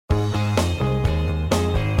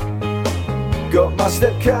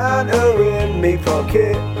step canter in me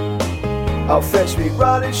pocket. I'll fetch me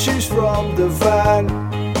running shoes from the van.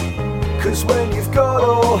 Cause when you've got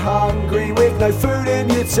all hungry with no food in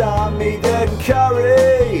your tummy, then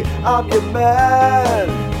curry, I'm your man.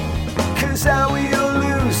 Cause how we all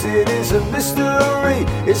lose it is a mystery.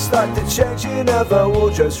 It's like the changing of our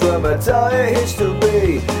wardrobes from a dire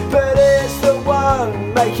history. But it's the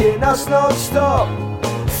one making us non-stop.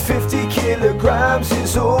 50 kilograms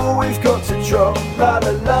is all we've got to drop. La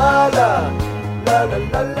la la la, la la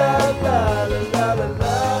la la la la la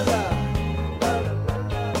la.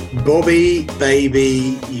 Bobby,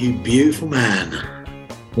 baby, you beautiful man.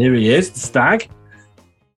 Here he is, the Stag.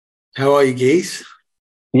 How are you, geese?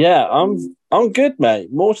 Yeah, I'm good,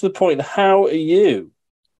 mate. More to the point, how are you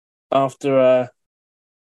after a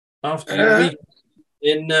week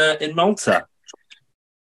in Malta?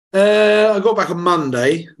 I got back on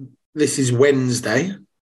Monday. This is Wednesday.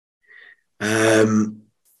 I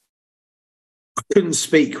couldn't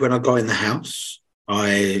speak when I got in the house.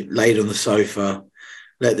 I laid on the sofa,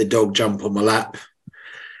 let the dog jump on my lap,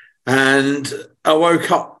 and I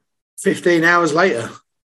woke up 15 hours later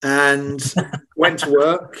and went to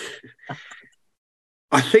work.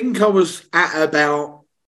 I think I was at about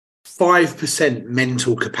 5%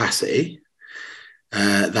 mental capacity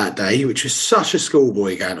that day, which was such a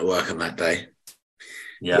schoolboy going to work on that day.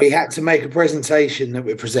 Yeah. We had to make a presentation that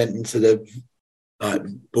we're presenting to the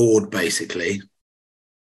board, basically.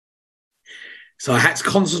 So I had to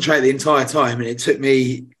concentrate the entire time, and it took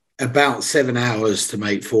me about 7 hours to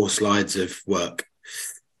make 4 slides of work.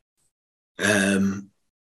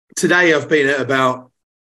 Today I've been at about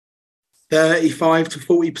 35 to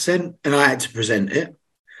 40%, and I had to present it.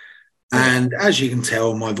 And as you can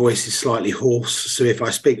tell, my voice is slightly hoarse. So if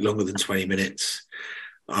I speak longer than 20 minutes,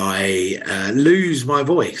 I lose my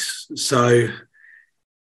voice. So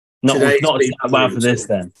not well for this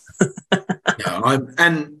then.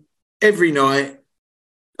 And every night,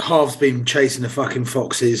 Harv's been chasing the fucking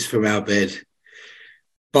foxes from our bed,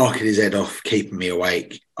 barking his head off, keeping me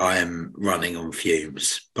awake. I am running on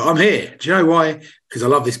fumes. But I'm here. Do you know why? Because I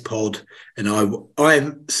love this pod, and I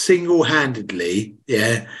am single-handedly,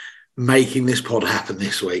 making this pod happen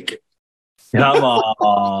this week. Come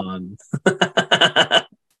on.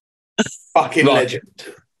 Fucking legend.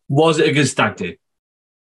 Was it a good stag do?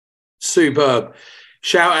 Superb.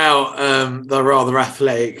 Shout out the rather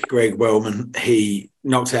athletic Greg Wellman. He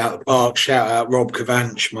knocked it out of the park. Shout out Rob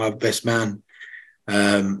Cavanch, my best man.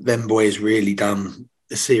 Them boys really done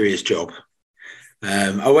a serious job.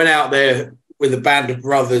 I went out there with a band of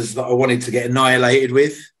brothers that I wanted to get annihilated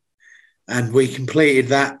with, and we completed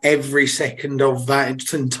that every second of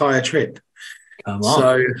that entire trip. Come on.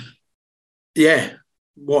 So, yeah.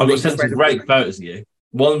 I got sent some great photos of you.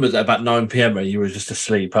 One was at about 9 p.m. where you were just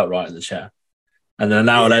asleep upright in the chair. And then an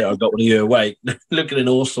hour later, I got one of you awake, looking in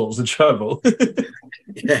all sorts of trouble.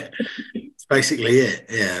 Yeah, it's basically it.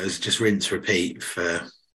 Yeah, it was just rinse, repeat for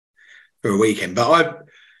a weekend. But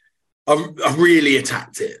I really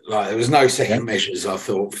attacked it. Like, there was no second measures. I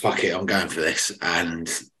thought, fuck it, I'm going for this. And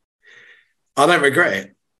I don't regret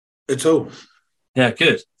it at all. Yeah,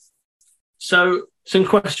 good. So, some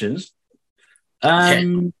questions.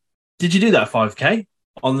 Did you do that 5K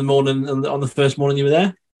on the first morning you were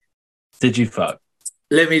there? Did you fuck?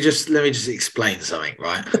 Let me just explain something,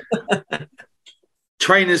 right?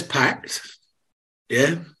 Trainers packed,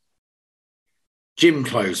 yeah. Gym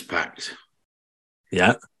clothes packed,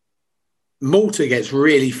 yeah. Malta gets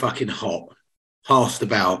really fucking hot past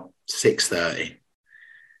about 6:30.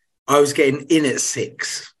 I was getting in at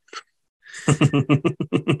 6.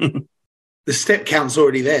 The step count's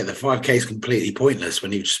already there. The 5K is completely pointless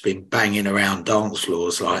when you've just been banging around dance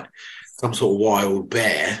floors like some sort of wild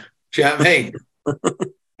bear. Do you know what I mean?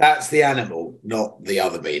 That's the animal, not the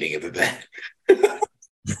other meaning of a bear.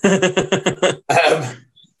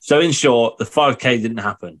 So in short, the 5K didn't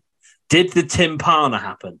happen. Did the timpana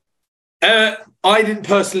happen? I didn't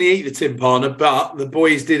personally eat the timpana, but the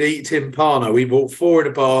boys did eat timpana. We bought 4 in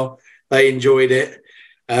a bar. They enjoyed it.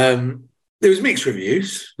 There was mixed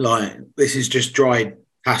reviews, like, this is just dried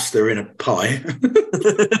pasta in a pie.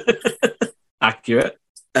 Accurate.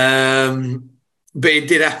 But it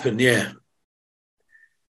did happen, yeah.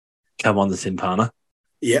 Come on, the timpana.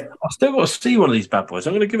 Yeah. I've still got to see one of these bad boys.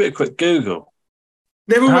 I'm going to give it a quick Google.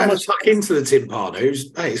 Never went to tuck into the timpana.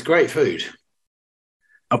 It's great food.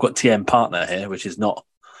 I've got TM partner here, which is not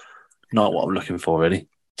what I'm looking for, really.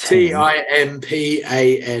 Timpana.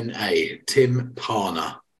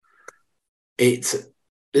 Timpana. It's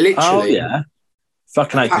literally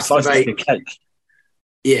fucking pasta bake. A cake.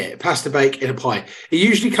 Yeah, pasta bake in a pie. It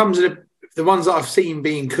usually comes in the ones that I've seen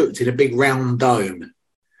being cooked in a big round dome.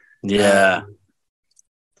 Yeah.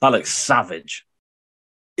 That looks savage.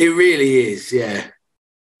 It really is, yeah.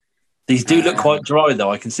 These do look quite dry,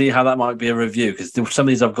 though. I can see how that might be a review, because some of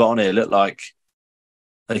these I've got on here look like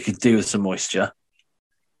they could do with some moisture.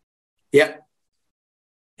 Yeah.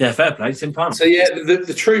 Yeah, fair play. Timpana. So, yeah,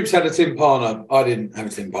 the troops had a timpana. I didn't have a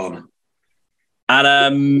timpana.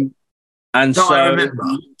 And so I so... remember,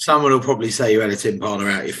 someone will probably say you had a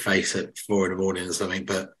timpana out your face at 4 a.m. or something,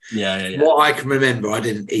 but what I can remember, I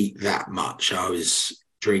didn't eat that much. I was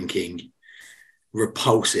drinking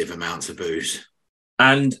repulsive amounts of booze.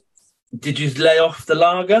 And did you lay off the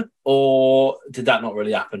lager, or did that not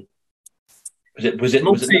really happen? Was it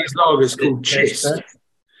Maltese lager is called Chisk.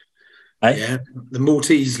 Hey? Yeah, the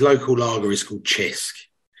Maltese local lager is called Chisk.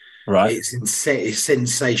 Right, it's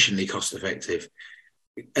sensationally cost effective.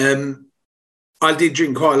 I did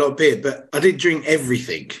drink quite a lot of beer, but I did drink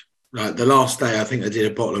everything. Like the last day, I think I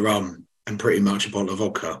did a bottle of rum and pretty much a bottle of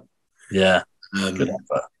vodka. Yeah, good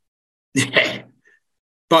effort. Yeah.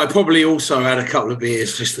 But I probably also had a couple of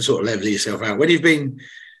beers just to sort of level yourself out. When you've been,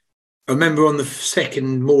 I remember on the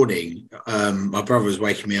second morning, my brother was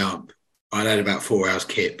waking me up. I'd had about 4 hours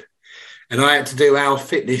kip. And I had to do our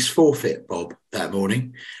fitness forfeit, Bob, that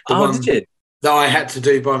morning. Did you? That I had to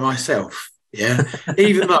do by myself. Yeah.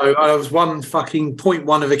 Even though I was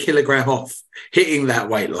 0.1 of a kilogram off hitting that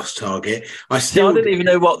weight loss target, I didn't even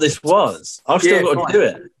know what this was. I've still got to do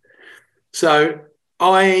it. So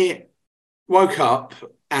I woke up,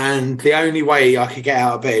 and the only way I could get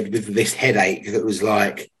out of bed with this headache that was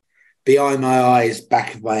like behind my eyes,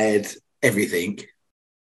 back of my head, everything,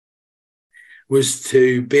 was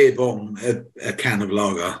to beer bomb a can of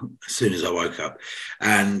lager as soon as I woke up.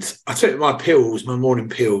 And I took my morning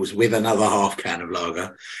pills, with another half can of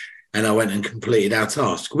lager, and I went and completed our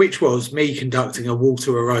task, which was me conducting a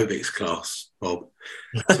water aerobics class, Bob,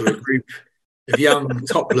 to a group of young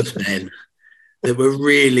topless men that were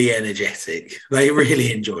really energetic. They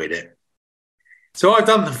really enjoyed it. So I've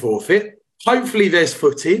done the forfeit. Hopefully there's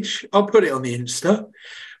footage. I'll put it on the Insta.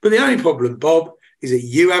 But the only problem, Bob, is that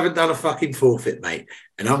you haven't done a fucking forfeit, mate.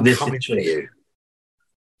 And I'm coming for you.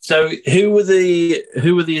 So who were the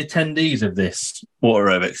attendees of this water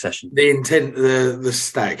aerobic session? The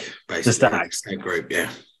Stag, basically. The Stag group, yeah.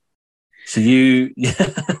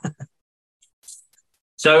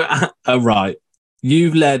 So right.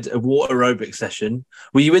 You've led a water aerobic session.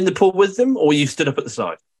 Were you in the pool with them, or were you stood up at the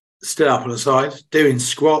side? Stood up on the side, doing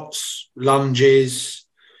squats, lunges,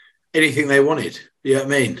 anything they wanted. You know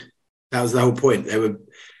what I mean? That was the whole point. They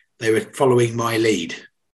were following my lead.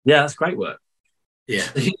 Yeah, that's great work. Yeah.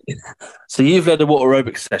 So you've led a water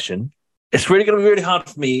aerobic session. It's really going to be really hard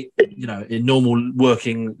for me, in normal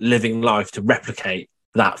working, living life to replicate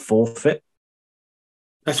that forfeit.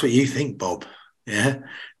 That's what you think, Bob. Yeah,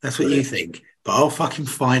 that's what you think. But I'll fucking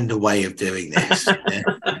find a way of doing this. Yeah?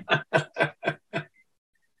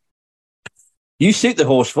 You suit the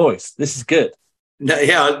hoarse voice. This is good. No,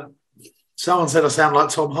 yeah. Someone said I sound like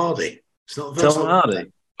Tom Hardy. It's not the first Tom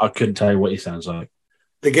Hardy. I couldn't tell you what he sounds like.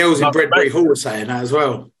 The girls in Bredbury Hall were saying that as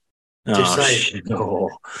well. Just saying.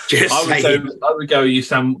 I would go. You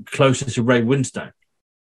sound closer to Ray Winstone.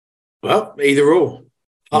 Well, either or.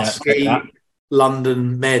 Husky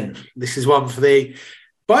London men. This is one for the.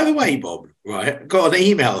 By the way, Bob, right, got an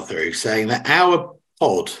email through saying that our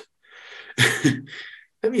pod,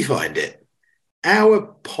 let me find it. Our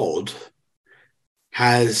pod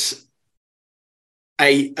has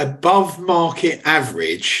a above market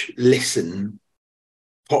average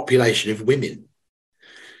population of women.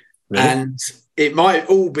 Really? And it might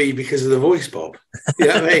all be because of the voice, Bob. You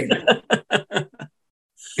know what I mean?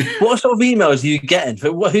 What sort of emails are you getting?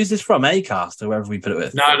 Who's this from? Acast or whoever we put it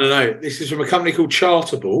with? No. This is from a company called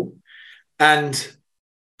Chartable. And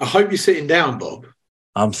I hope you're sitting down, Bob.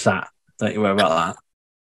 I'm sat. Don't you worry about that.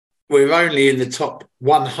 We're only in the top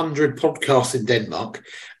 100 podcasts in Denmark.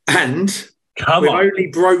 And we've only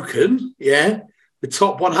broken, the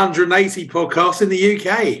top 180 podcasts in the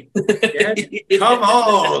UK. Yeah? Come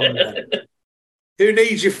on. Who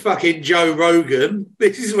needs your fucking Joe Rogan?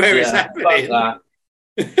 This is where it's happening.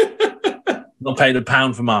 Not paid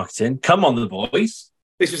 £1 for marketing. Come on, the boys.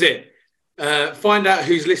 This was it. Find out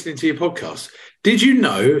who's listening to your podcast. Did you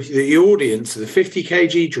know that the audience of the 50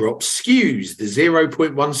 kg drop skews the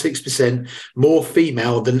 0.16% more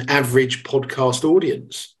female than average podcast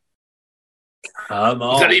audience? Come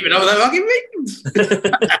on. I don't even know what that fucking means.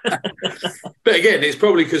 But again, it's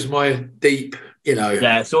probably because my deep,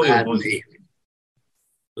 it's all your voice.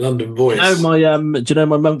 London voice. Do you know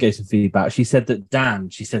my mum gave some feedback? She said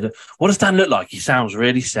that what does Dan look like? He sounds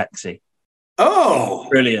really sexy. Oh,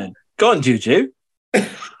 brilliant. Go on, Juju.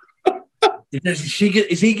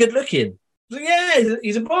 Is he good looking? I was like, yeah,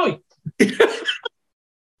 he's a boy.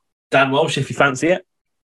 Dan Walsh, if you fancy it.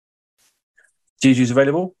 Juju's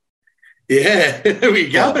available. Yeah, there we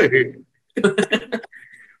go.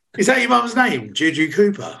 Is that your mum's name, Juju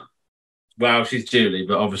Cooper? Well, she's Julie,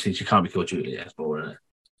 but obviously she can't be called Julie. That's boring, isn't it?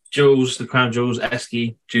 Jules, the Crown Jules,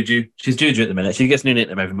 Esky, Juju. She's Juju at the minute. She gets a new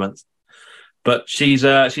nickname every month. But she's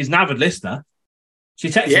an avid listener. She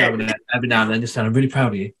texts me every now and then just saying, I'm really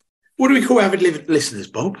proud of you. What do we call avid listeners,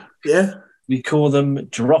 Bob? Yeah? We call them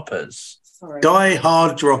droppers. Sorry.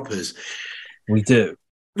 Die-hard droppers. We do.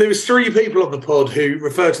 There was 3 people on the pod who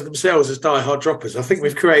refer to themselves as die-hard droppers. I think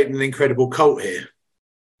we've created an incredible cult here.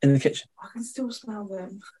 In the kitchen. I can still smell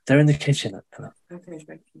them. They're in the kitchen. Okay,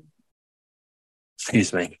 thank you.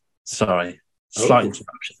 Excuse me. Sorry. Slight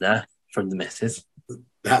interruption there from the missus.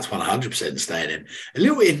 That's 100% staying in. A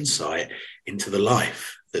little insight into the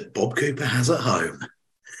life that Bob Cooper has at home.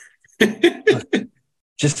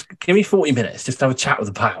 Just give me 40 minutes just to have a chat with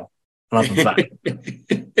a pal. And I'll be back.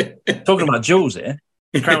 Talking about Jules here.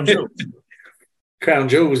 Crown Jules. Crown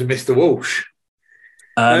Jules and Mr. Walsh.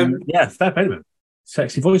 Yeah, fair play to him.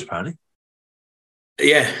 Sexy voice, apparently.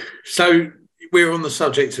 Yeah. So we were on the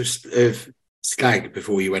subject of Stag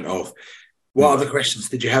before you went off. What other questions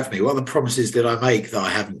did you have for me? What other promises did I make that I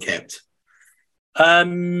haven't kept?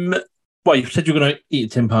 Well, you said you were going to eat a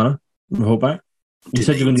tin panner and report back. You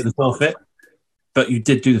said you were going to do the forfeit, but you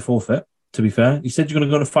did do the forfeit, to be fair. You said you were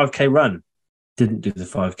going to go on a 5K run. Didn't do the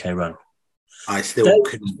 5K run. I still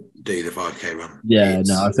couldn't do the 5K run. Yeah,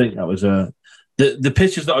 no, I think that was the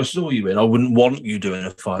pictures that I saw you in, I wouldn't want you doing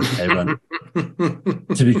a 5K run,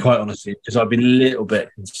 to be quite honest with you, because I'd be a little bit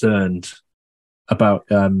concerned about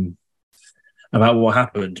what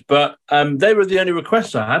happened. But they were the only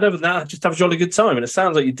requests I had. Other than that, I just have a jolly good time. And it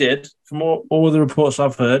sounds like you did. From all the reports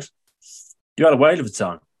I've heard, you had a whale of a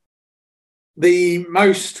time. The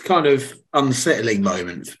most kind of unsettling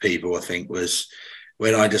moment for people, I think, was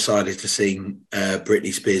when I decided to sing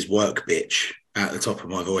Britney Spears' Work Bitch at the top of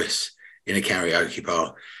my voice in a karaoke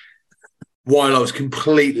bar while I was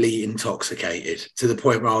completely intoxicated, to the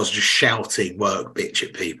point where I was just shouting Work Bitch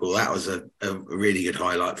at people. That was a really good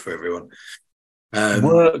highlight for everyone.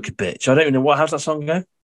 Work Bitch. I don't even know. How's that song go?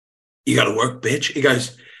 You got to work, bitch. He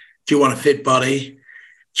goes, do you want a fit body?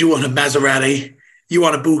 Do you want a Maserati? You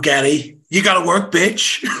want a Bugatti? You got to work,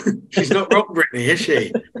 bitch. She's not wrong, Britney, is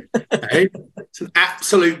she? Hey? It's an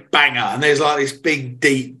absolute banger. And there's like this big,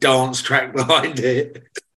 deep dance track behind it.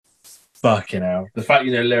 Fucking hell. The fact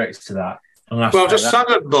you know lyrics to that. Well, just sung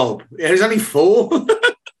it, Bob. Yeah, there's only 4. Got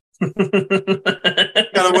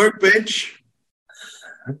to work, bitch.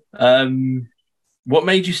 What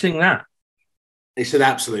made you sing that? It's an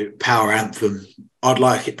absolute power anthem. I'd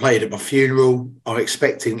like it played at my funeral. I'm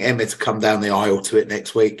expecting Emma to come down the aisle to it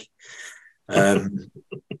next week. Britney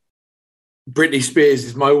Spears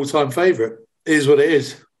is my all-time favourite. It is what it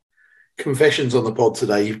is. Confessions on the pod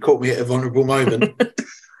today. You've caught me at a vulnerable moment.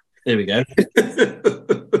 There we go.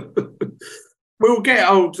 We'll get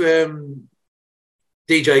old DJ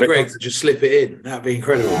Greg to just slip it in. That'd be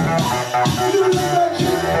incredible.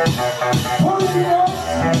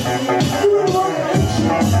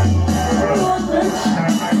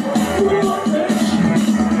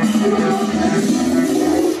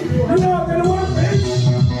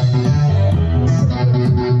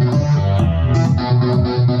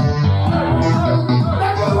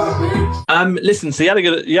 Listen, so you had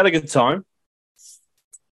a good time.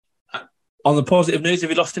 On the positive news, have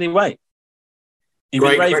you lost any weight? You've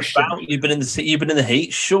been raving about, you've been in the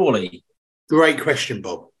heat, surely. Great question,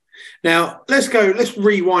 Bob. Now let's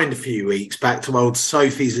rewind a few weeks back to old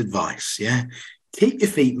Sophie's advice. Yeah, keep your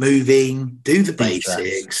feet moving, do the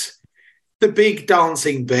basics. The big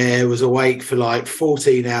dancing bear was awake for like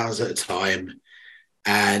 14 hours at a time,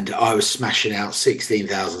 and I was smashing out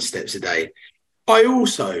 16,000 steps a day. I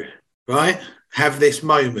also, have this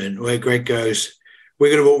moment where Greg goes,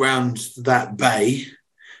 we're going to walk around that bay.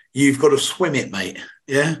 You've got to swim it, mate.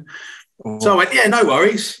 Yeah. Oh. So I went, yeah, no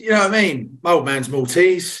worries. You know what I mean? My old man's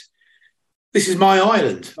Maltese. This is my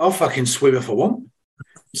island. I'll fucking swim if I want.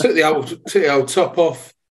 Took the old top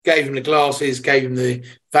off, gave him the glasses, gave him the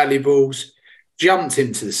valuables, jumped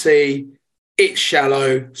into the sea. It's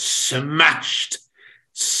shallow, smashed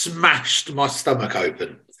my stomach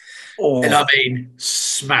open. Oh. And I mean,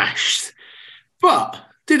 smashed. But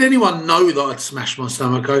did anyone know that I'd smashed my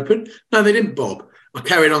stomach open? No, they didn't, Bob. I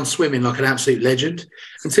carried on swimming like an absolute legend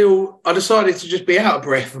until I decided to just be out of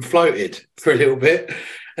breath and floated for a little bit.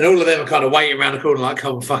 And all of them are kind of waiting around the corner like,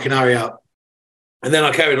 come on, fucking hurry up. And then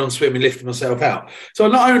I carried on swimming, lifting myself out. So I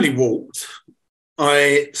not only walked,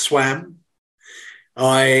 I swam,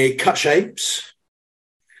 I cut shapes,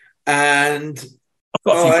 and I've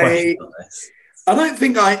got a few questions on this. I don't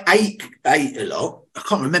think I ate a lot. I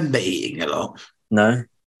can't remember eating a lot. No.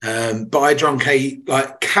 But I drank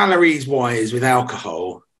like calories wise with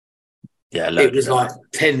alcohol. Yeah, it was like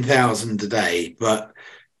 10,000 a day. But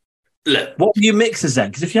look, what were your mixes then?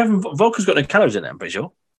 Because if you haven't, vodka's got no calories in it, I'm pretty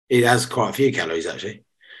sure. It has quite a few calories actually.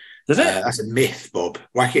 Does it? That's a myth, Bob.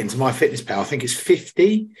 Whack it into MyFitnessPal. I think it's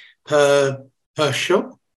 50 per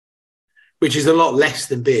shot, which is a lot less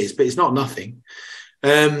than beers, but it's not nothing.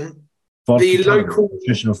 The local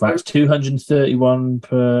nutritional facts: 231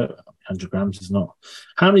 per 100 grams is not.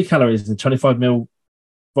 How many calories in a 25 ml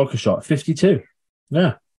vodka shot? 52.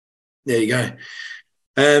 Yeah. There you go.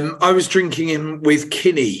 I was drinking him with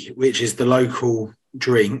Kinney, which is the local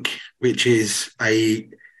drink, which is a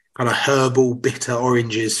kind of herbal bitter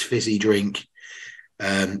oranges fizzy drink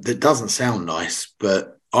that doesn't sound nice,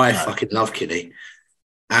 but I fucking love Kinney.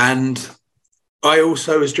 And I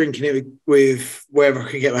also was drinking it with wherever I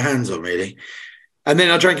could get my hands on, really. And then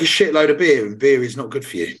I drank a shitload of beer, and beer is not good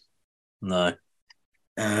for you. No.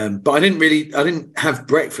 But I didn't have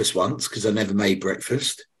breakfast once because I never made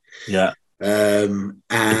breakfast. Yeah. And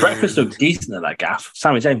the breakfast looked decent at that gaff.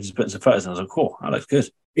 Sammy James was putting some photos and I was like, cool, that looks good.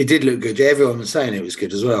 It did look good. Everyone was saying it was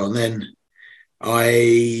good as well. And then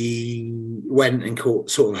I went and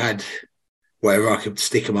had whatever I could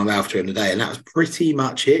stick in my mouth during the day. And that was pretty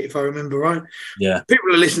much it, if I remember right. Yeah. People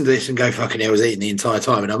will listen to this and go, fucking hell, I was eating the entire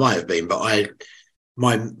time. And I might have been, but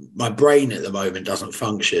my brain at the moment doesn't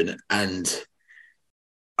function. And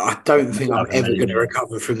I don't think I'm ever going to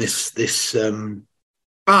recover from this.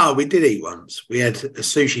 We did eat once. We had a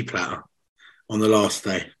sushi platter on the last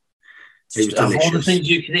day. It was delicious. Of all the things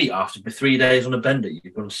you can eat after 3 days on a bender,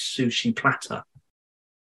 you've got a sushi platter.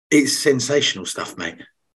 It's sensational stuff, mate.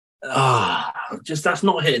 Just that's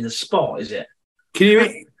not hitting the spot, is it? Can you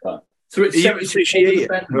eat? Are you a sushi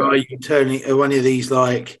eater? Or are you turning one of these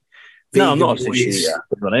like? No, I'm not a sushi eater,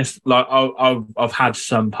 to be honest. Like I've had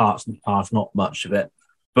some parts in the past, not much of it,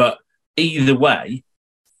 but either way,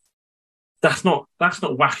 that's not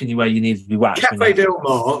whacking you where you need to be whacked. Cafe Del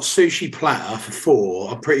Mar sushi platter for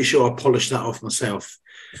 $4. I'm pretty sure I polished that off myself.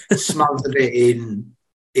 Smothered it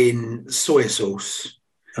in soy sauce.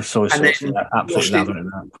 For soy sauce, yeah, absolutely.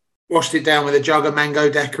 Washed it down with a jug of mango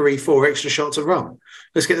daiquiri, 4 extra shots of rum.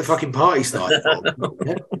 Let's get the fucking party started.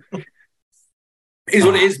 Is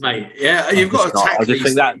what it is, mate. Yeah, you've got to. I just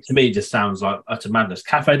think that to me just sounds like utter madness.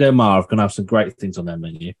 Cafe Del Mar are going to have some great things on their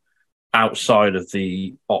menu outside of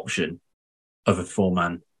the option of a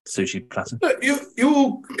 4-man sushi platter. Look,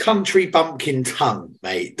 your country bumpkin tongue,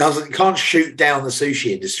 mate, can't shoot down the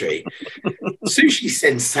sushi industry. Sushi's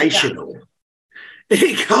sensational.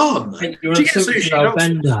 It can't. You're a sushi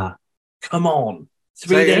vendor. Come on,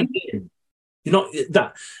 3 days in. You're not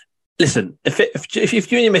that. Listen, if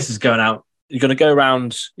you and your missus going out, you're going to go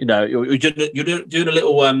around. You know, you're doing a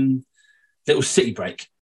little city break,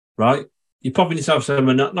 right? You're popping yourself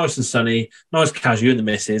somewhere nice and sunny, nice casual, you and the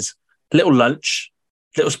missus. Little lunch,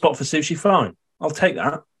 little spot for sushi, fine. I'll take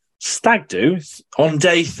that. Stag do on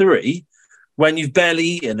day 3 when you've barely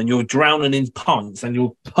eaten and you're drowning in pints and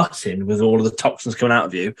you're putting with all of the toxins coming out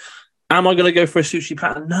of you. Am I going to go for a sushi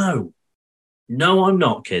platter? No. No, I'm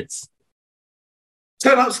not, kids.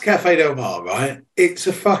 Turn up to Cafe Del Mar, right? It's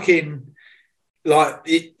a fucking,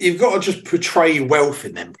 you've got to just portray wealth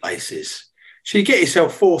in them places. So you get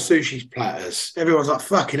yourself 4 sushi platters. Everyone's like,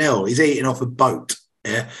 fucking hell, he's eating off a boat.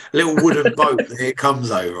 Yeah, a little wooden boat that it comes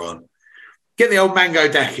over on. Get the old mango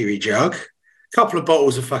daiquiri jug, a couple of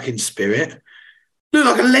bottles of fucking spirit. Look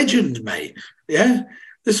like a legend, mate. Yeah,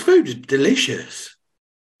 this food is delicious.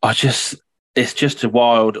 It's just a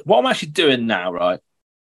wild. What I'm actually doing now, right,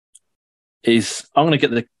 is I'm going to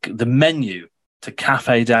get the menu to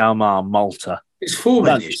Cafe Del Mar Malta. It's 4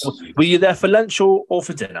 menus. Were you there for lunch or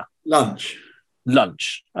for dinner? Lunch.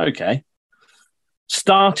 Okay.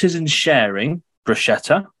 Starters and sharing.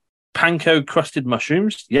 Bruschetta, panko crusted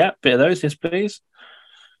mushrooms. Yeah, bit of those, yes, please.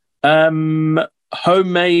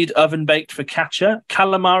 Homemade oven baked focaccia,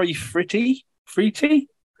 calamari fritti.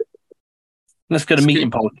 Let's go to meat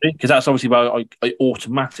and poultry because that's obviously where I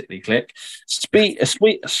automatically click. Sweet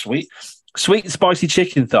spicy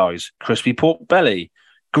chicken thighs, crispy pork belly,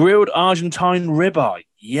 grilled Argentine ribeye.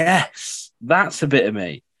 Yes, that's a bit of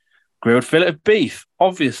me. Grilled fillet of beef,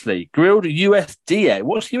 obviously. Grilled USDA.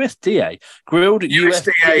 What's USDA? Grilled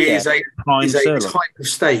USDA is a type of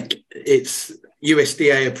steak. It's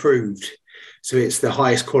USDA approved. So it's the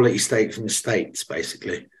highest quality steak from the States,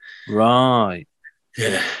 basically. Right.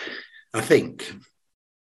 Yeah, I think.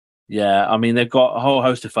 Yeah, I mean, they've got a whole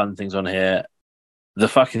host of fun things on here. the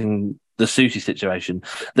sushi situation.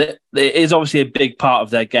 That it is obviously a big part of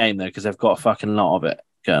their game though, because they've got a fucking lot of it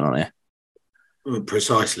going on here.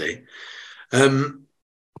 Precisely.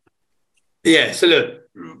 Yeah. So look,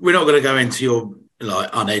 we're not going to go into your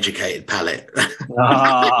uneducated palate.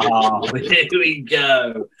 Here we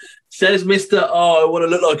go. Says Mr. Oh, I want to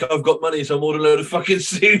look like I've got money, so I'm ordering a load of fucking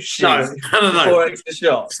sushi. No. 4 extra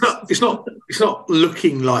shots. It's not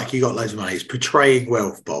looking like you got loads of money. It's portraying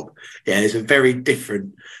wealth, Bob. Yeah, it's a very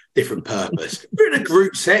different purpose. We're in a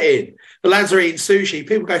group setting. The lads are eating sushi.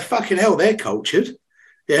 People go, fucking hell, they're cultured.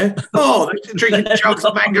 Yeah. Oh, they're drinking jugs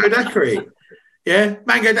of mango daiquiri. Yeah,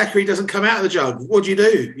 mango daiquiri doesn't come out of the jug. What do?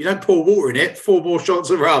 You don't pour water in it. 4 more shots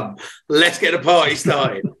of rum. Let's get a party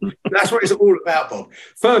started. That's what it's all about, Bob.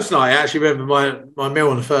 First night, I actually remember my meal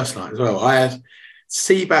on the first night as well. I had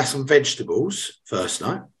sea bass and vegetables first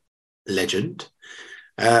night. Legend.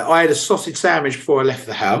 I had a sausage sandwich before I left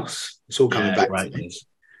the house. It's all coming back to me.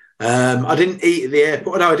 I didn't eat at the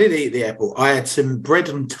airport. No, I did eat at the airport. I had some bread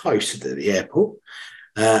and toast at the airport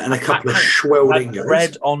and a couple of Schweldingers.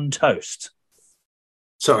 Bread on toast?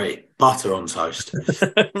 Sorry, butter on toast.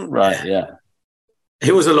 Right, yeah.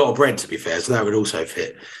 It was a lot of bread, to be fair, so that would also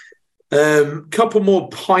fit. Couple more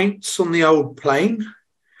pints on the old plane.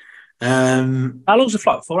 How long's the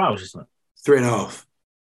flight? 4 hours, isn't it? 3.5.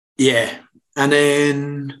 Yeah. And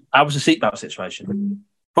then... How was the seatbelt situation?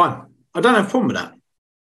 Fine. I don't have a problem with that.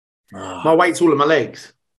 Oh, my weight's all in my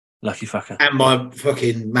legs. lucky fucker. And my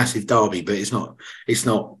fucking massive derby, but it's not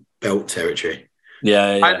belt territory.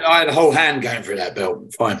 Yeah. I had a whole hand going through that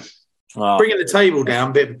belt. Fine. Oh. Bringing the table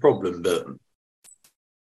down, bit of a problem, but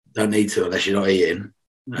don't need to unless you're not eating.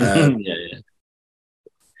 Yeah.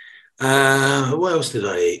 What else did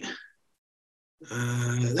I eat?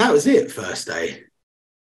 That was it, first day.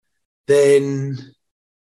 Then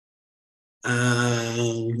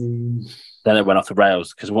it went off the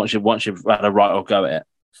rails because once you've had a right or go at it.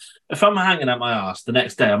 If I'm hanging out my ass the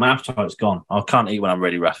next day, my appetite's gone. I can't eat when I'm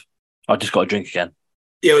really rough. I just got to drink again.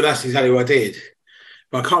 Yeah, well, that's exactly what I did.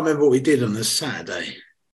 But I can't remember what we did on the Saturday.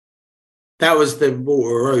 That was the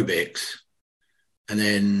water aerobics. And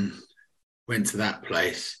then went to that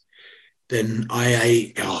place. Then I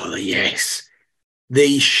ate,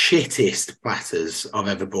 the shittest platters I've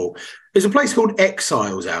ever bought. There's a place called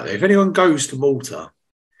Exiles out there. If anyone goes to Malta,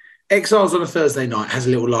 Exiles on a Thursday night has a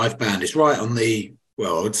little live band. It's right on the,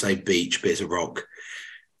 I would say beach, but it's a rock.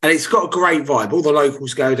 And it's got a great vibe. All the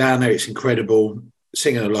locals go down there. It's incredible,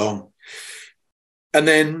 singing along. And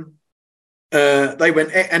then they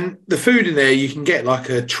went, and the food in there, you can get like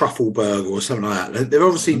a truffle burger or something like that. They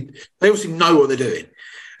obviously know what they're doing.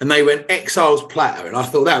 And they went Exiles platter. And I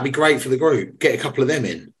thought that would be great for the group. Get a couple of them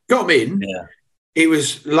in. Got them in. Yeah. It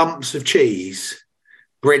was lumps of cheese,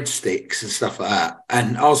 breadsticks and stuff like that.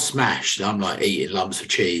 And I was smashed. I'm like eating lumps of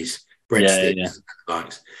cheese, breadsticks.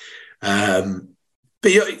 But I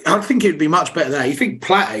think it'd be much better than that. You think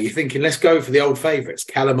platter, you're thinking, let's go for the old favourites.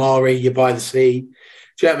 Calamari, you're by the sea.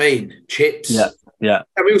 Do you know what I mean? Chips. Yeah.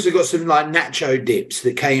 And we also got some like nacho dips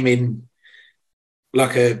that came in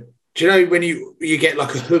like a, do you know when you get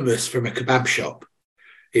like a hummus from a kebab shop?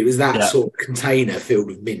 It was that sort of container filled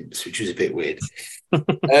with mince, which was a bit weird.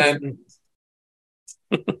 And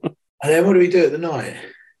then what do we do at the night?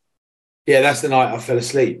 Yeah, that's the night I fell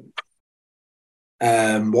asleep.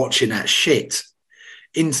 Watching that shit.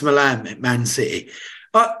 Inter Milan, Man City.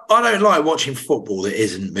 I don't like watching football that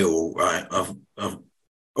isn't Millwall, right? Of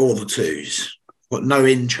all the twos. Got no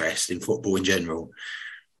interest in football in general.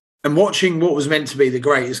 And watching what was meant to be the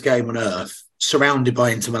greatest game on earth, surrounded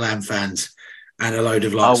by Inter Milan fans and a load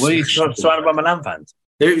of like. Oh, were you surrounded by Milan fans?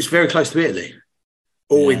 It was very close to Italy.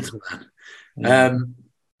 All Inter Milan. Yeah.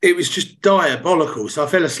 It was just diabolical. So I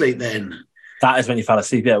fell asleep then. That is when you fell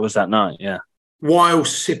asleep. Yeah, it was that night. Yeah. While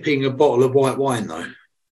sipping a bottle of white wine, though.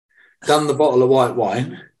 Done the bottle of white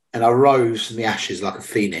wine, and I rose from the ashes like a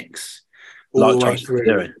phoenix. All the way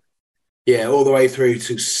through. Yeah, all the way through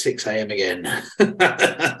to 6 a.m. again.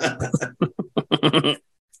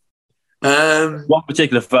 One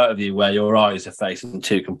particular photo of you where your eyes are facing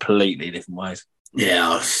two completely different ways. Yeah,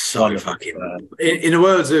 I was so fucking... In the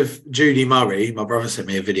words of Judy Murray, my brother sent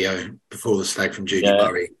me a video before the Stag from Judy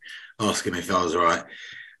Murray, asking me if I was all right.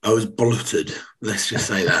 I was bluttered. Let's just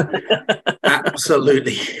say that.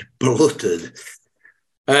 Absolutely bluttered.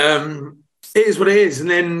 It is what it is. And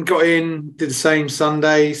then got in, did the same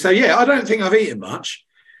Sunday. So, yeah, I don't think I've eaten much.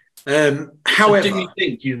 However... So do you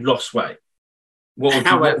think you've lost weight? What would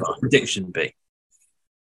your prediction be?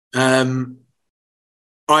 I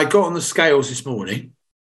got on the scales this morning.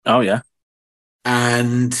 Oh, yeah.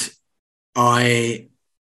 And I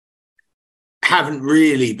haven't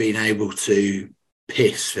really been able to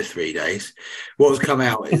piss for 3 days. What's come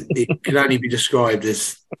out, it can only be described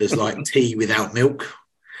as like tea without milk.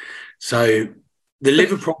 So the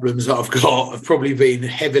liver problems that I've got have probably been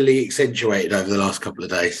heavily accentuated over the last couple of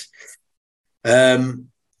days.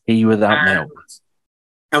 Tea without milk.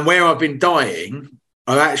 And where I've been dying,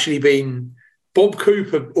 I've actually been Bob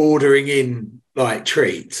Cooper ordering in like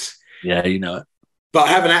treats. Yeah, you know it. But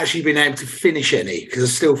I haven't actually been able to finish any because I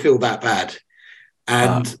still feel that bad.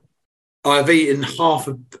 And I've eaten half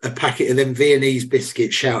a packet of them Viennese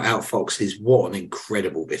biscuits, shout out Foxes. What an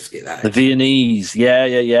incredible biscuit that is. The Viennese,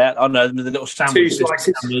 yeah. I know the little sandwich. 2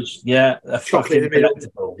 slices. Sandwich. Yeah, a Chocolate fucking in the middle.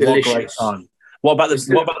 delectable. What a great time. What about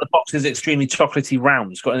the Foxes extremely chocolatey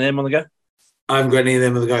rounds? Got any of them on the go? I haven't got any of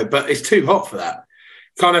them on the go, but it's too hot for that.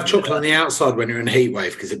 Can't have chocolate on the outside when you're in a heat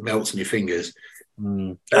wave because it melts on your fingers.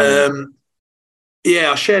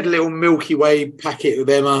 Yeah, I shared a little Milky Way packet with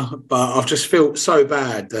Emma, but I've just felt so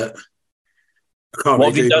bad that I can't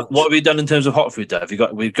What have you done in terms of hot food, though?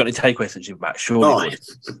 We've got any takeaways since you've back? Surely.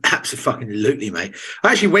 Absolutely, mate.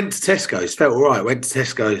 I actually went to Tesco's, felt all right. Went to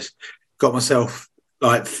Tesco's, got myself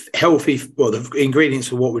like healthy, the ingredients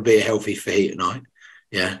for what would be a healthy fajita night.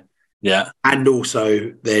 Yeah. And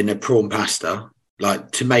also then a prawn pasta,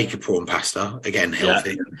 like to make a prawn pasta, again,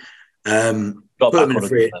 healthy. Put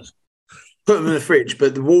them in the fridge,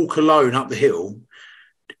 but the walk alone up the hill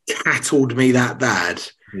cattled me that bad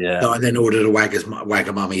that I then ordered a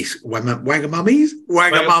Wagamama's.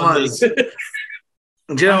 Do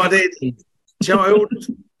you know what I did? Do you know what I ordered?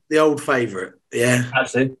 The old favourite,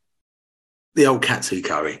 Katsu. The old katsu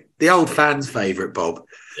curry. The old fans' favourite, Bob.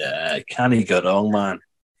 Yeah, can he go on, man?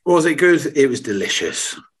 Was it good? It was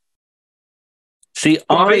delicious. See, of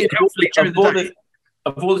all the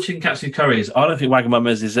chicken katsu curries, I don't think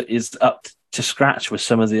Wagamama's is up to scratch with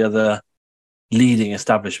some of the other leading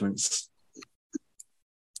establishments.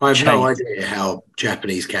 I have no idea how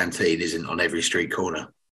Japanese canteen isn't on every street corner.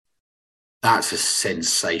 That's a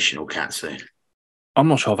sensational katsu. I'm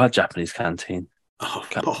not sure I've had Japanese canteen. Oh,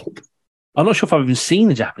 Bob. I'm not sure if I've even seen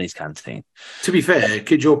a Japanese canteen. To be fair,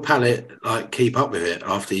 could your palate keep up with it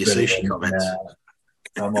after your sushi comments? Yeah.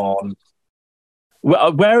 Come on.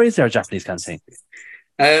 Where is there a Japanese canteen?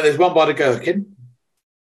 There's one by the Gherkin.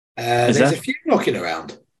 There's a few knocking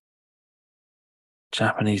around.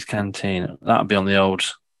 Japanese canteen. That'll be on the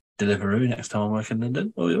old Deliveroo next time I'm working in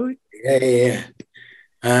London. Oi. Yeah.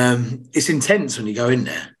 It's intense when you go in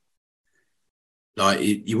there. Like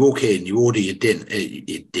you walk in, you order your dinner.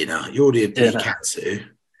 You order your katsu.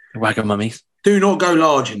 Wagamama's. Do not go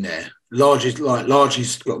large in there. Large is got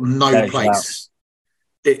no place.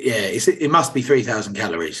 It must be 3,000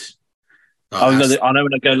 calories. I know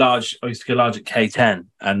when I go large. I used to go large at K10,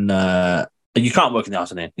 and you can't work in the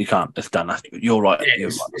afternoon. You can't. It's done. You're right. Yeah,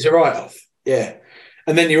 it's a write-off. Yeah,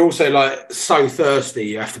 and then you're also so thirsty.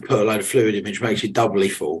 You have to put a load of fluid in, which makes you doubly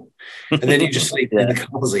full. And then you just sleep in the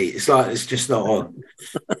car seat. It's just not on.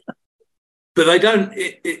 But they don't.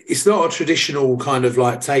 It's not a traditional kind of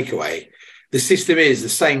takeaway. The system is the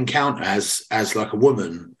same counter as like a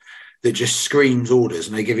woman that just screams orders,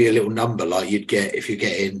 and they give you a little number like you'd get if you're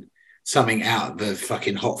getting something out of the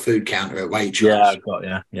fucking hot food counter at Waitrose. Yeah, I've got,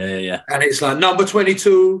 yeah. And it's like number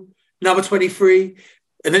 22, number 23,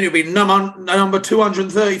 and then you'll be number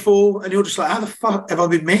 234, and you're just like, how the fuck have I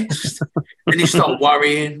been missed? And you start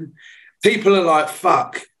worrying. People are like,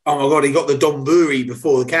 fuck, oh my God, he got the donburi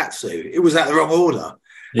before the katsu. It was at the wrong order.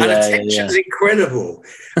 And the tension's incredible.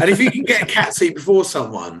 And if you can get katsu before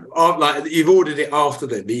someone, you've ordered it after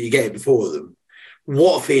them, but you get it before them,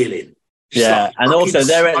 what a feeling. And also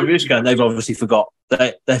they're at Ruska and they've obviously forgot.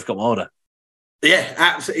 They've got my order. Yeah,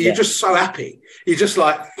 absolutely. You're just so happy. You're just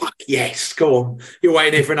like, fuck yes, go on. You're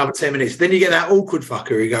waiting here for another 10 minutes. Then you get that awkward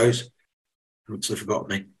fucker who goes, looks like forgot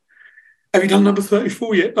me. Have you done number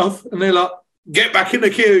 34 yet, love? And they're like, get back in the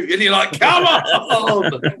queue. And you're like, come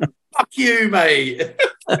on. Fuck you, mate.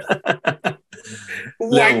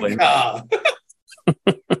 Wanker.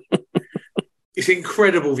 It's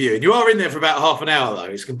incredible view. And you are in there for about half an hour, though.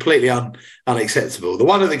 It's completely unacceptable. The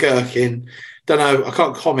one at the Gherkin, don't know, I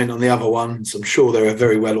can't comment on the other ones. I'm sure there are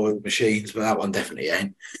very well-oiled machines, but that one definitely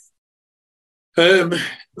ain't. What do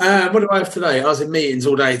I have today? I was in meetings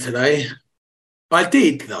all day today. I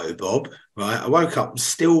did, though, Bob. Right, I woke up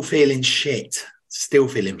still feeling shit.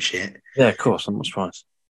 Yeah, of course. I'm not surprised.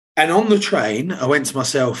 And on the train, I went to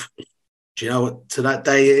myself, do you know what that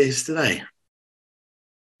day is today?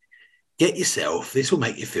 Get yourself, this will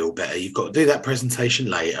make you feel better. You've got to do that presentation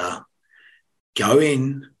later. Go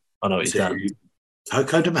in. I know what you've done.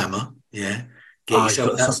 Coco de Mama, yeah. Get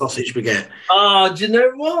yourself that sausage baguette. Oh, do you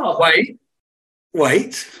know what?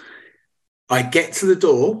 Wait. I get to the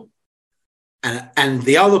door. And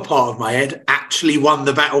the other part of my head actually won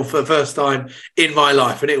the battle for the first time in my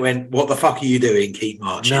life. And it went, what the fuck are you doing? Keep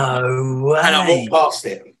marching. No way. And I walked past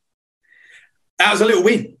it. That was a little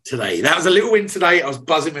win today. I was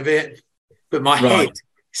buzzing with it. But my head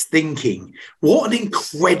is thinking, what an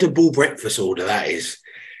incredible breakfast order that is.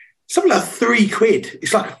 Something like £3.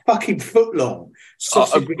 It's like a fucking foot long.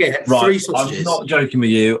 Sausage baguette, 3 sausages. I'm not joking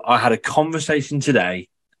with you. I had a conversation today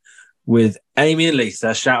with Amy and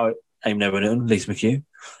Lisa. Shout out Amy Nolan, Lisa McHugh.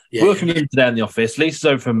 Yeah, working in today in the office. Lisa's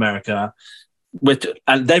over from America.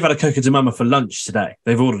 And they've had a Coco de Mama for lunch today.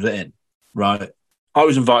 They've ordered it in, right? I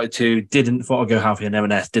was invited to, didn't, thought I'd go healthy and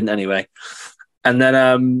M&S, didn't anyway. And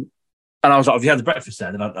then and I was like, have you had the breakfast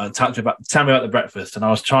then? And I tell me about the breakfast. And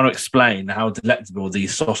I was trying to explain how delectable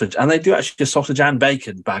these sausage, and they do actually a sausage and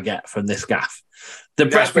bacon baguette from this gaff. The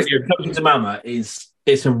breakfast Coco de Mama it's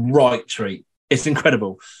a right treat. It's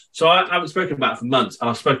incredible. So I haven't spoken about it for months. And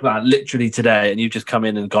I've spoken about it literally today, and you've just come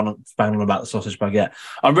in and gone on banging on about the sausage baguette.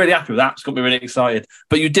 I'm really happy with that. It's got me really excited.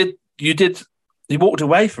 But you walked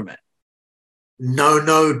away from it. No,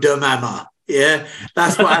 de mama. Yeah,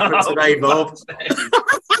 that's what happened today, Bob.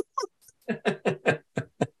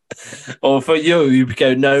 Or for you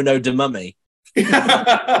go, no, de mummy.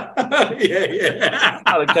 yeah.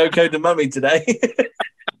 Had a Coco de Mummy today.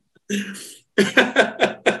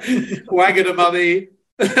 Wagger de mummy.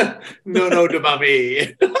 No, de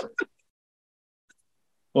mummy.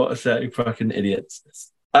 What a set of fucking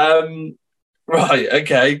idiots. Right,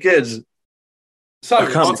 okay, good. So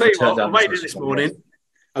I'll tell you what, I made it this morning.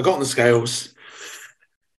 I got on the scales.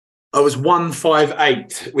 I was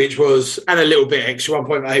 158, which was, and a little bit extra,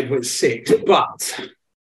 1.8.6. But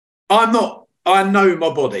I know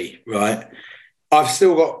my body, right? I've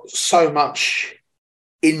still got so much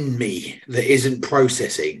in me that isn't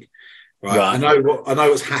processing, right? I know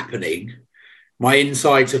what's happening. My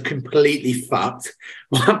insides are completely fucked.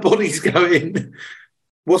 My body's going,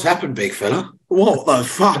 what's happened, big fella? What the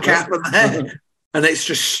fuck happened there? And it's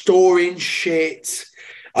just storing shit.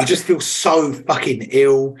 I just feel so fucking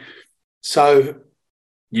ill. So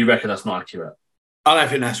you reckon that's not accurate? I don't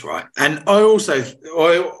think that's right. And I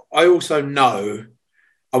also know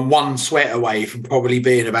I'm one sweat away from probably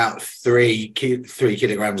being about 3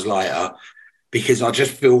 kilograms lighter, because I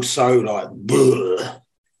just feel so like, bleh.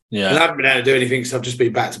 Yeah. And I haven't been able to do anything because I've just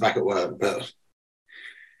been back to back at work. But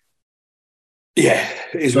yeah,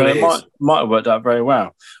 it is what it is. Might have worked out very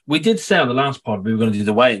well. We did say on the last pod we were going to do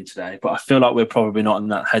the weigh-in today, but I feel like we're probably not in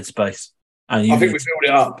that headspace. And I think we build it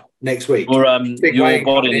up next week. Or your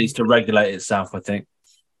body needs to regulate itself, I think.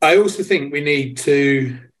 I also think we need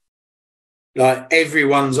to, like,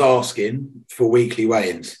 everyone's asking for weekly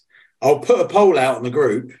weigh-ins. I'll put a poll out on the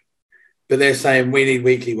group, but they're saying we need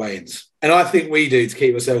weekly weigh-ins. And I think we do, to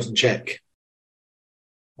keep ourselves in check.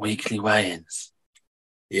 Weekly weigh-ins?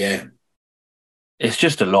 Yeah. It's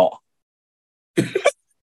just a lot.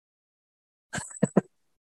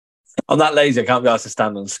 I'm that lazy, I can't be asked to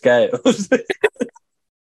stand on scales.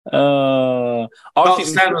 Can't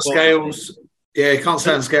stand on scales. Yeah, can't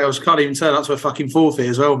stand on scales. Can't even turn up to a fucking forfeit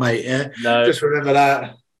as well, mate. Yeah, no. Just remember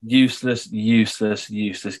that. Useless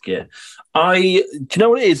gear. Do you know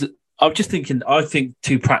what it is? I'm just thinking, I think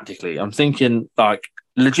too practically. I'm thinking, like,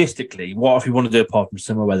 logistically, what if you want to do a pod from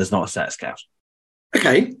somewhere where there's not a set of scales?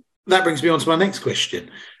 Okay, that brings me on to my next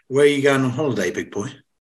question. Where are you going on holiday, big boy?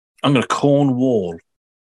 I'm going to Cornwall.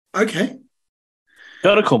 Okay.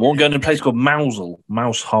 Going to Cornwall, going to a place called Mousehole.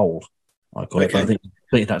 I call it, but I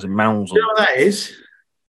think that's a Mousehole. You know what that is?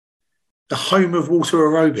 The home of water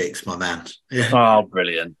aerobics, my man. Yeah. Oh,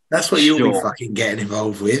 brilliant. That's what you'll be fucking getting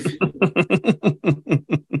involved with.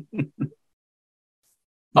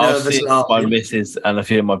 I'll see if my missus and a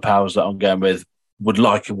few of my pals that I'm going with would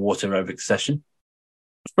like a water aerobics session.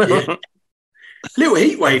 Yeah. Little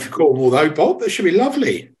heat wave for Cornwall, though, Bob. That should be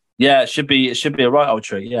lovely. Yeah, it should be a right old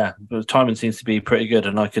treat. Yeah, the timing seems to be pretty good,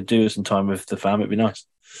 and I could do some time with the fam. It'd be nice.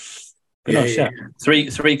 Yeah.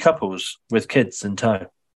 Three couples with kids in tow,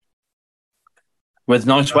 with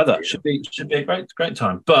nice weather. Yeah. Should be a great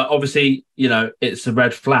time. But obviously, you know, it's a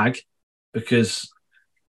red flag because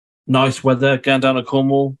nice weather going down to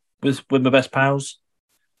Cornwall with my best pals.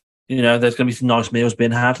 You know, there's going to be some nice meals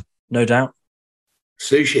being had, no doubt.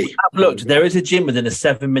 Sushi. Look, there is a gym within a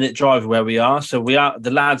 7-minute drive where we are. So the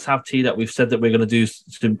lads have teed up. We've said that we're going to do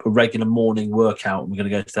a regular morning workout and we're going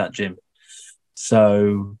to go to that gym.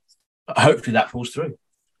 So hopefully that falls through.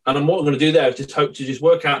 And what I'm going to do there is just hope to just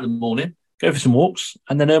work out in the morning, go for some walks,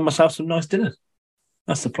 and then earn myself some nice dinners.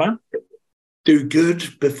 That's the plan. Do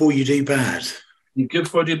good before you do bad. Do good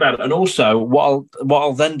before I do bad. And also, what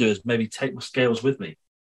I'll then do is maybe take my scales with me.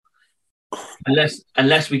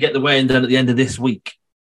 Unless we get the weigh-in done at the end of this week.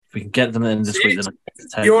 If we can get them at the end of this week,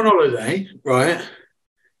 then you're on holiday, right?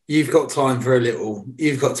 You've got time for a little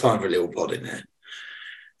pod in there.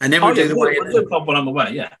 And then we'll do the weigh-in. We'll do a pod when I'm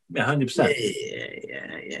away, yeah. Yeah, 100%.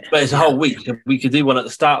 Yeah. But it's a whole week. We could do one at the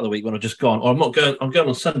start of the week when I've just gone. Or I'm going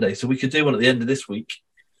on Sunday, so we could do one at the end of this week.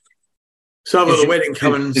 So I've got the wedding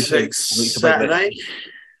coming Saturday.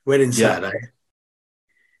 Wedding Saturday.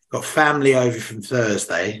 Got family over from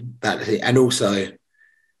Thursday. That's it. And also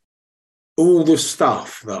all the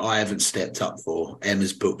stuff that I haven't stepped up for,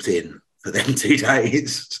 Emma's booked in for them 2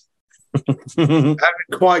 days. I haven't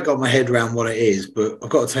quite got my head around what it is, but I've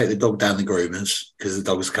got to take the dog down the groomers because the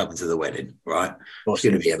dog's coming to the wedding, right? It's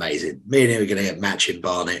going to be amazing. Me and him are going to get matching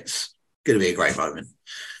barnets. Going to be a great moment.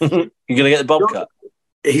 You're going to get the bob cut?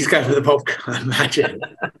 He's going for the bob cut, imagine.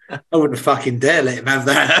 I wouldn't fucking dare let him have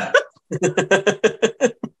that.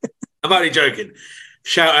 I'm only joking.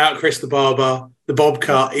 Shout out Chris the barber, the bob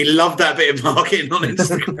cut. He loved that bit of marketing on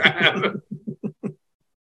Instagram.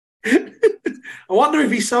 I wonder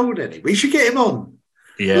if he sold any. We should get him on.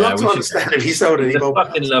 Yeah, I'd love to understand if he sold any bob cuts.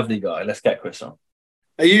 Fucking lovely guy. Let's get Chris on.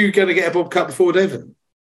 Are you going to get a bob cut before Devon?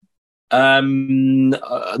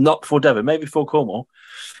 Not before Devon, maybe before Cornwall.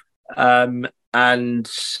 And I'm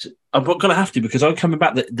not going to have to because I'm coming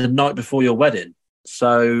back the night before your wedding.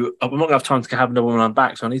 So I'm not going to have time to have another one when I'm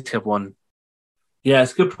back. So I need to have one. Yeah,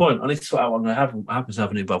 it's a good point. I need to sort out one. I have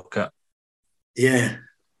myself a new bob cut. Yeah.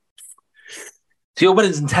 So your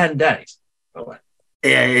wedding's in 10 days, by the way.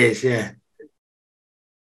 Yeah, it is, yeah.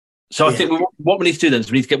 So I think what we need to do then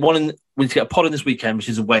is we need to get a pod in this weekend, which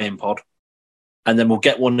is a weigh-in pod. And then we'll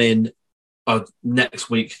get one in next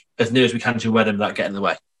week as near as we can to your wedding without getting in the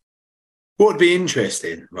way. What would be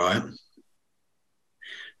interesting, right?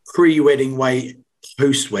 Pre-wedding weight,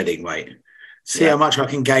 post-wedding weight. See how much I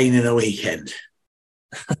can gain in a weekend.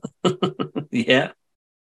 Yeah.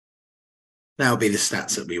 That'll be the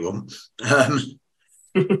stats that we want.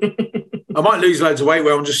 I might lose loads of weight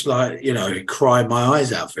where I'm just like, crying my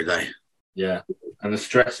eyes out for a day. Yeah. And the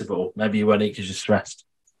stress of it all. Maybe you won't eat because you're stressed.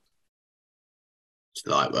 It's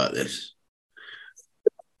light work, this.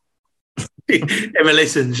 Emma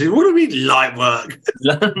listens. She says, what do you mean light work?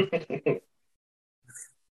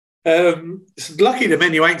 It's lucky the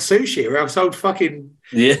menu ain't sushi or else old fucking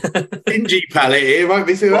dingy palate here won't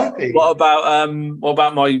be too happy. What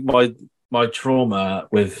about my trauma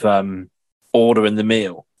with ordering the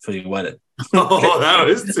meal for your wedding? Oh, that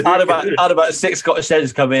was too I had about 6 Scottish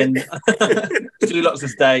eggs come in, 2 lots of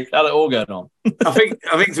steak, had it all going on. I think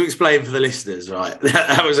to explain for the listeners, right,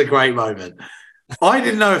 that was a great moment. I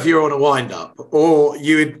didn't know if you were on a wind-up or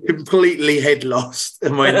you had completely head lost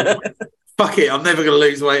and went, fuck it, I'm never going to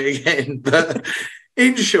lose weight again. But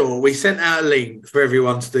in short, we sent out a link for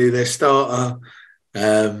everyone to do their starter,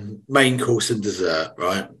 main course and dessert,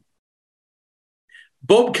 right?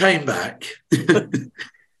 Bob came back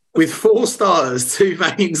with 4 starters, 2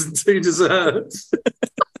 mains and 2 desserts.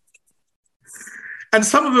 And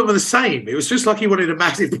some of them are the same. It was just like he wanted a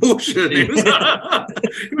massive portion. He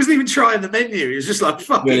wasn't even trying the menu. He was just like,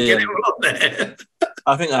 fucking get it all on there.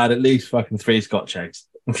 I think I had at least fucking 3 Scotch eggs.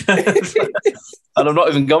 And I'm not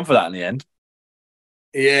even gone for that in the end.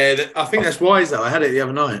 Yeah, I think that's wise, though. I had it the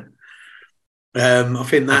other night.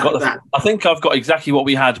 I think I've got exactly what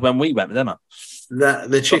we had when we went with Emma.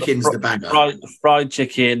 The chicken's the banger. Fried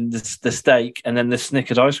chicken, the steak, and then the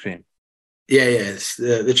Snickers ice cream. Yeah.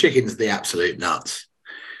 The chicken's the absolute nuts.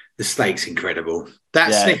 The steak's incredible.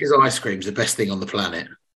 That Snickers ice cream's the best thing on the planet.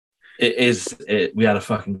 It is. We had a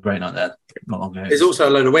fucking great night there not long ago. There's also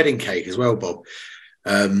a load of wedding cake as well, Bob,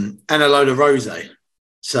 and a load of rosé.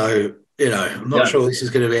 So, I'm not sure this is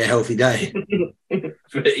going to be a healthy day.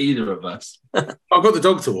 For either of us. I've got the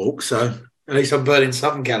dog to walk, so at least I'm burning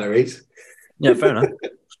some calories. Yeah, fair enough.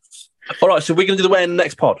 All right, so we're going to do the weigh-in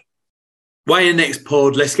next pod. Weigh-in next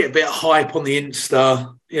pod. Let's get a bit of hype on the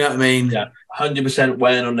Insta. You know what I mean? Yeah, 100%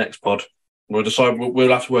 weigh-in on next pod. We'll decide.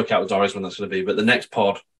 We'll have to work out with diaries when that's going to be. But the next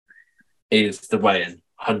pod is the weigh-in,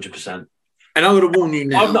 100%. And I'm going to warn you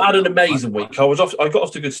now. I've not had an amazing week. I got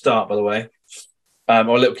off to a good start, by the way. Or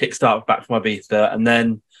a little kickstart back from my Ibiza, and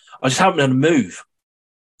then I just haven't had a move.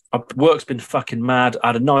 Work's been fucking mad. I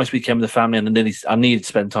had a nice weekend with the family, and I needed to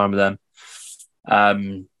spend time with them.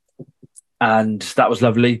 And that was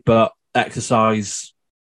lovely, but exercise,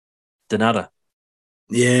 de nada.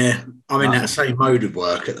 Yeah, I'm in that same mode of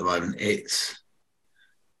work at the moment. It's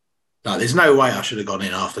like there's no way I should have gone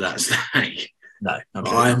in after that stag. No,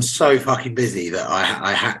 I am so fucking busy that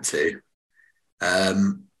I had to.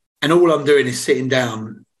 And all I'm doing is sitting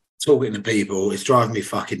down, talking to people. It's driving me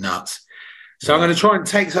fucking nuts. So I'm going to try and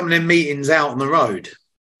take some of them meetings out on the road.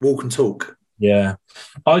 walk and talk. Yeah.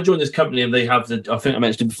 I joined this company and they have I think I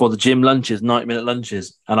mentioned it before, the gym lunches, 90-minute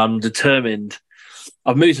lunches. And I'm determined.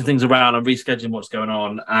 I've moved some things around. I'm rescheduling what's going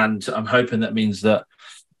on. And I'm hoping that means that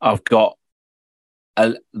I've got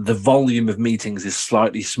the volume of meetings is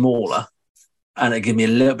slightly smaller and it gives me a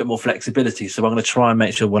little bit more flexibility. So I'm going to try and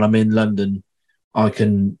make sure when I'm in London, I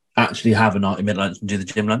can actually have a 90-minute lunch and do the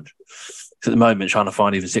gym lunch. Because at the moment, trying to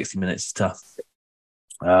find even 60 minutes is tough.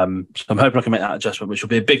 So I'm hoping I can make that adjustment, which will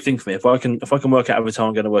be a big thing for me. If I can work out every time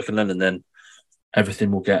I'm going to work in London, then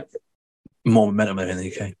everything will get more momentum in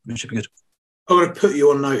the UK, which should be good. I'm going to put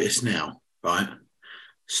you on notice now, right?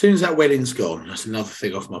 As soon as that wedding's gone, that's another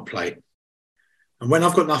thing off my plate. And when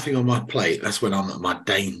I've got nothing on my plate, that's when I'm at my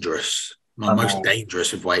most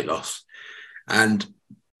dangerous with weight loss. And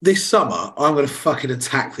this summer, I'm going to fucking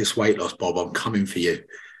attack this weight loss, Bob. I'm coming for you.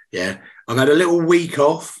 Yeah. I've had a little week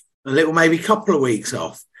off. Maybe couple of weeks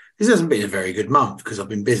off. This hasn't been a very good month because I've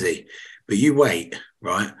been busy. But you wait,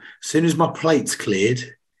 right? As soon as my plate's cleared,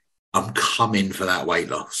 I'm coming for that weight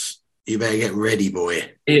loss. You better get ready,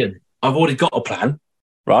 boy. Ian, I've already got a plan,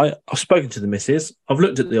 right? I've spoken to the missus. I've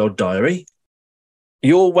looked at the old diary.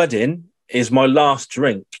 Your wedding is my last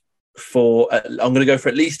drink I'm going to go for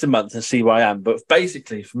at least a month and see where I am. But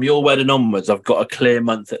basically, from your wedding onwards, I've got a clear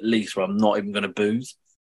month at least where I'm not even going to booze.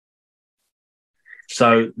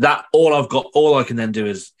 So that all I can then do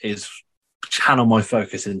is channel my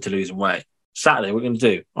focus into losing weight. Saturday, what we're going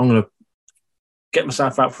to do, I'm going to get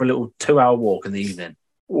myself out for a little 2-hour walk in the evening.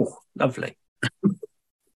 Oh, lovely.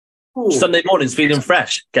 Ooh. Sunday morning's feeling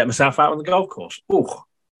fresh. Get myself out on the golf course. Oh,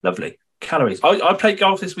 lovely. Calories. I played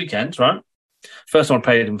golf this weekend, right? First time I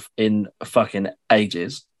played in fucking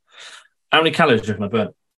ages. How many calories do you reckon I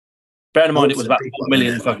burnt? Bear in mind, it was about 1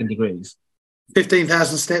 million fucking degrees.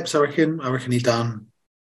 15,000 steps, I reckon. I reckon you're done.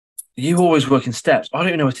 You always work in steps. I don't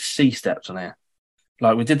even know where to see steps on here.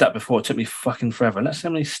 Like, we did that before. It took me fucking forever. Let's see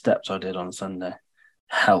how many steps I did on Sunday.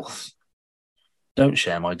 Health. Don't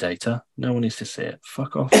share my data. No one needs to see it.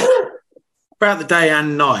 Fuck off. Throughout the day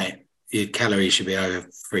and night, your calories should be over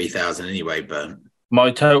 3,000 anyway, burn.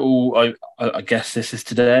 My total, I guess this is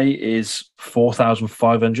today, is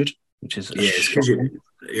 4,500, which is... Yeah, it's because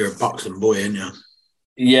you're a buxom boy, aren't you?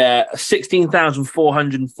 Yeah,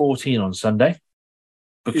 16,414 on Sunday.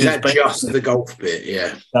 Is that just the golf bit?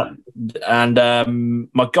 Yeah. And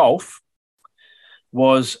my golf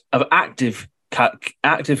was of active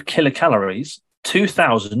kilocalories,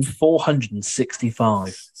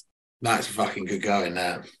 2,465. That's fucking good going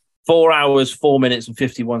now. 4 hours, 4 minutes and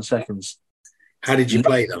 51 seconds. How did you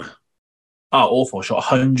play them? Oh, awful. I shot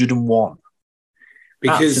 101.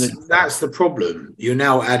 Because Absolutely. That's the problem. You're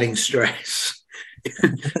now adding stress.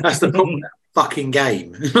 That's the problem with that fucking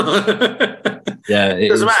game. Yeah, it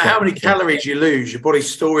doesn't matter how many calories you lose, your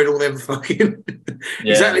body's storing all them fucking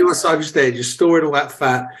exactly what Simon said. You're storing all that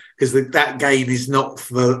fat because that game is not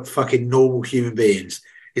for fucking normal human beings.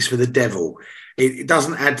 It's for the devil. It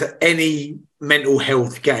doesn't add to any mental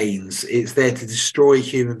health gains. It's there to destroy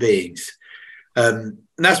human beings. And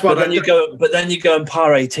that's why. But then you go and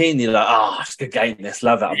par 18. You're like, it's a good game. Let's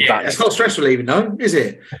love it. Yeah, it's not stress relieving, though, is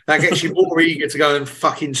it? That gets you more eager to go and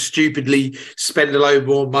fucking stupidly spend a load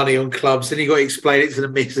more money on clubs. Then you got to explain it to the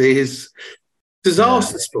missus.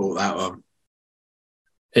 Disaster sport, that one.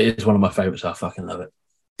 It is one of my favourites. I fucking love it.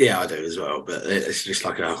 Yeah, I do as well. But it's just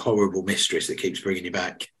like a horrible mistress that keeps bringing you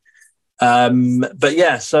back. But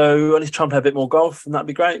yeah, so I need to try and play a bit more golf, and that'd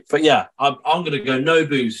be great. But yeah, I'm going to go no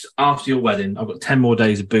booze after your wedding. I've got 10 more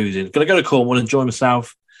days of boozing. Going to go to Cornwall, enjoy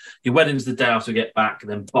myself. Your wedding's the day after we get back,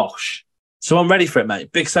 and then bosh. So I'm ready for it,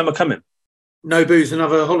 mate. Big summer coming. No booze,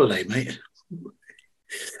 another holiday, mate.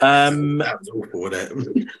 That was awful,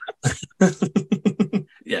 wasn't it?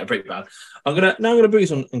 Yeah, pretty bad. I'm gonna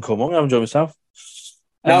booze on Cornwall. I'm gonna enjoy myself.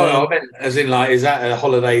 No, I meant as in like, is that a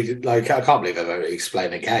holiday? Like, I can't believe I've ever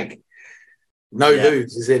explained a gag. No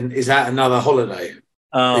booze, is that another holiday?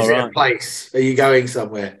 Oh, is it a place? Are you going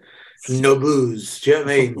somewhere? No booze. Do you know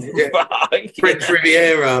what I mean? French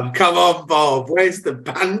Riviera. Come on, Bob. Where's the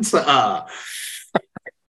banter?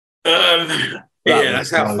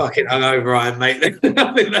 That's how fucking hungover I am, mate. I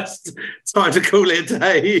think that's time to call it a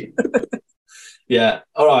day. Yeah.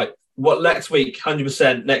 All right. What next week?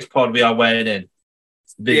 100%. Next pod we are weighing in.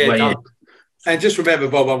 Big weigh in. And just remember,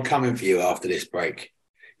 Bob, I'm coming for you after this break.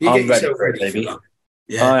 I'm ready for it, baby.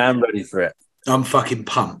 I am ready for it. I'm fucking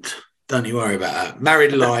pumped. Don't you worry about that.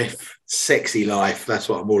 Married life, sexy life. That's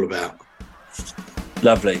what I'm all about.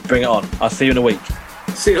 Lovely. Bring it on. I'll see you in a week.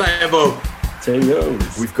 See you later, Bob.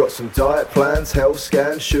 Potatoes. We've got some diet plans, health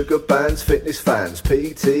scans, sugar bans, fitness fans,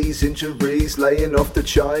 PTs, injuries, laying off the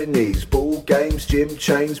Chinese, ball games, gym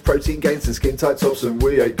chains, protein gains and skin tight tops, and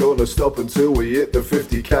we ain't gonna stop until we hit the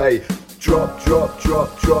 50k. Drop, drop,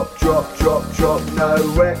 drop, drop, drop, drop, drop.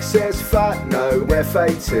 No excess fat, no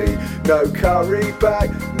FAT, no curry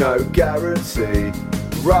back, no guarantee.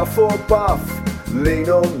 Rough or buff, lean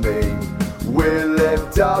or mean, we'll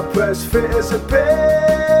end up as fit as a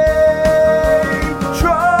bear.